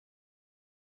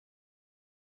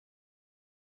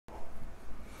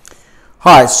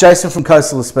Hi, it's Jason from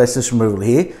Coastal Asbestos Removal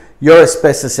here, your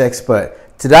asbestos expert.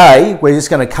 Today, we're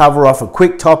just going to cover off a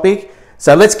quick topic,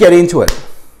 so let's get into it.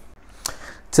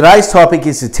 Today's topic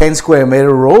is the 10 square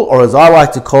metre rule, or as I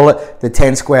like to call it, the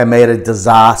 10 square metre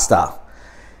disaster.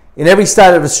 In every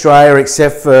state of Australia,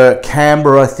 except for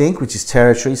Canberra, I think, which is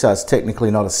territory, so it's technically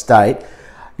not a state,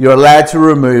 you're allowed to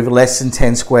remove less than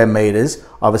 10 square metres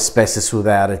of asbestos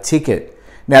without a ticket.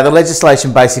 Now, the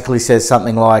legislation basically says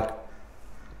something like,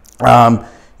 a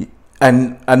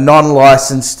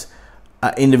non-licensed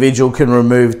individual can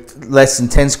remove less than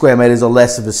 10 square metres or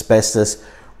less of asbestos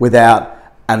without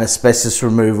an asbestos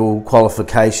removal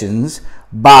qualifications,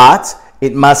 but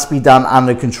it must be done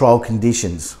under controlled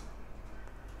conditions.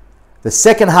 The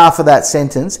second half of that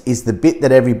sentence is the bit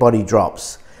that everybody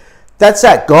drops. That's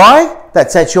that guy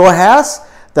that's at your house,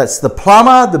 that's the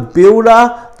plumber, the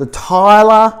builder, the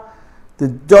tiler, the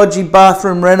dodgy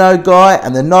bathroom reno guy,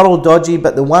 and they're not all dodgy,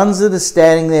 but the ones that are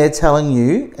standing there telling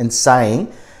you and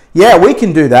saying, yeah, we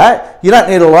can do that. You don't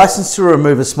need a license to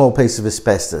remove a small piece of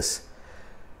asbestos.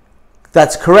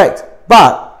 That's correct.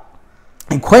 But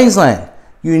in Queensland,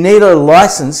 you need a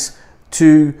license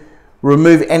to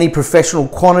remove any professional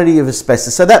quantity of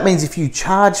asbestos. So that means if you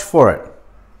charge for it.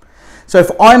 So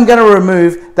if I'm going to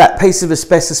remove that piece of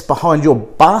asbestos behind your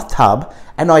bathtub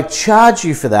and I charge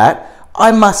you for that,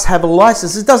 I must have a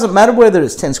license. It doesn't matter whether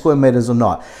it's 10 square metres or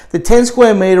not. The 10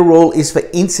 square metre rule is for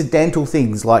incidental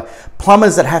things like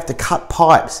plumbers that have to cut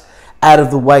pipes out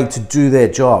of the way to do their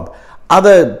job.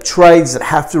 Other trades that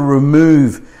have to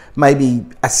remove maybe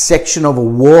a section of a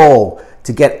wall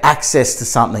to get access to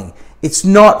something. It's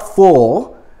not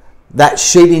for that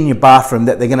sheet in your bathroom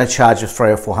that they're going to charge you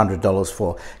 $300 or $400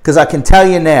 for. Because I can tell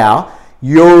you now,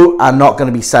 you are not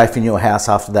going to be safe in your house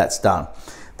after that's done.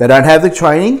 They don't have the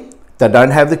training. They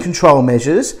don't have the control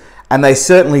measures, and they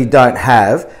certainly don't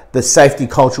have the safety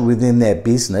culture within their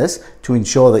business to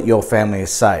ensure that your family is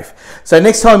safe. So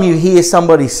next time you hear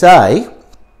somebody say,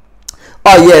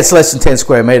 oh yeah, it's less than 10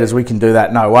 square metres, we can do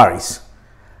that, no worries.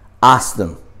 Ask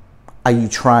them, are you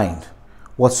trained?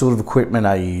 What sort of equipment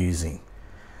are you using?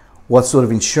 What sort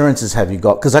of insurances have you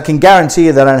got? Because I can guarantee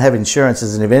you they don't have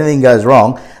insurances, and if anything goes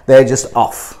wrong, they're just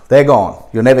off. They're gone.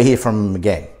 You'll never hear from them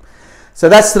again. So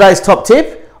that's today's top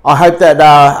tip. I hope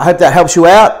that helps you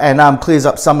out and clears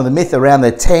up some of the myth around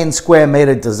the 10 square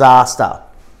metre disaster.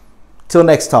 Till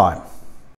next time.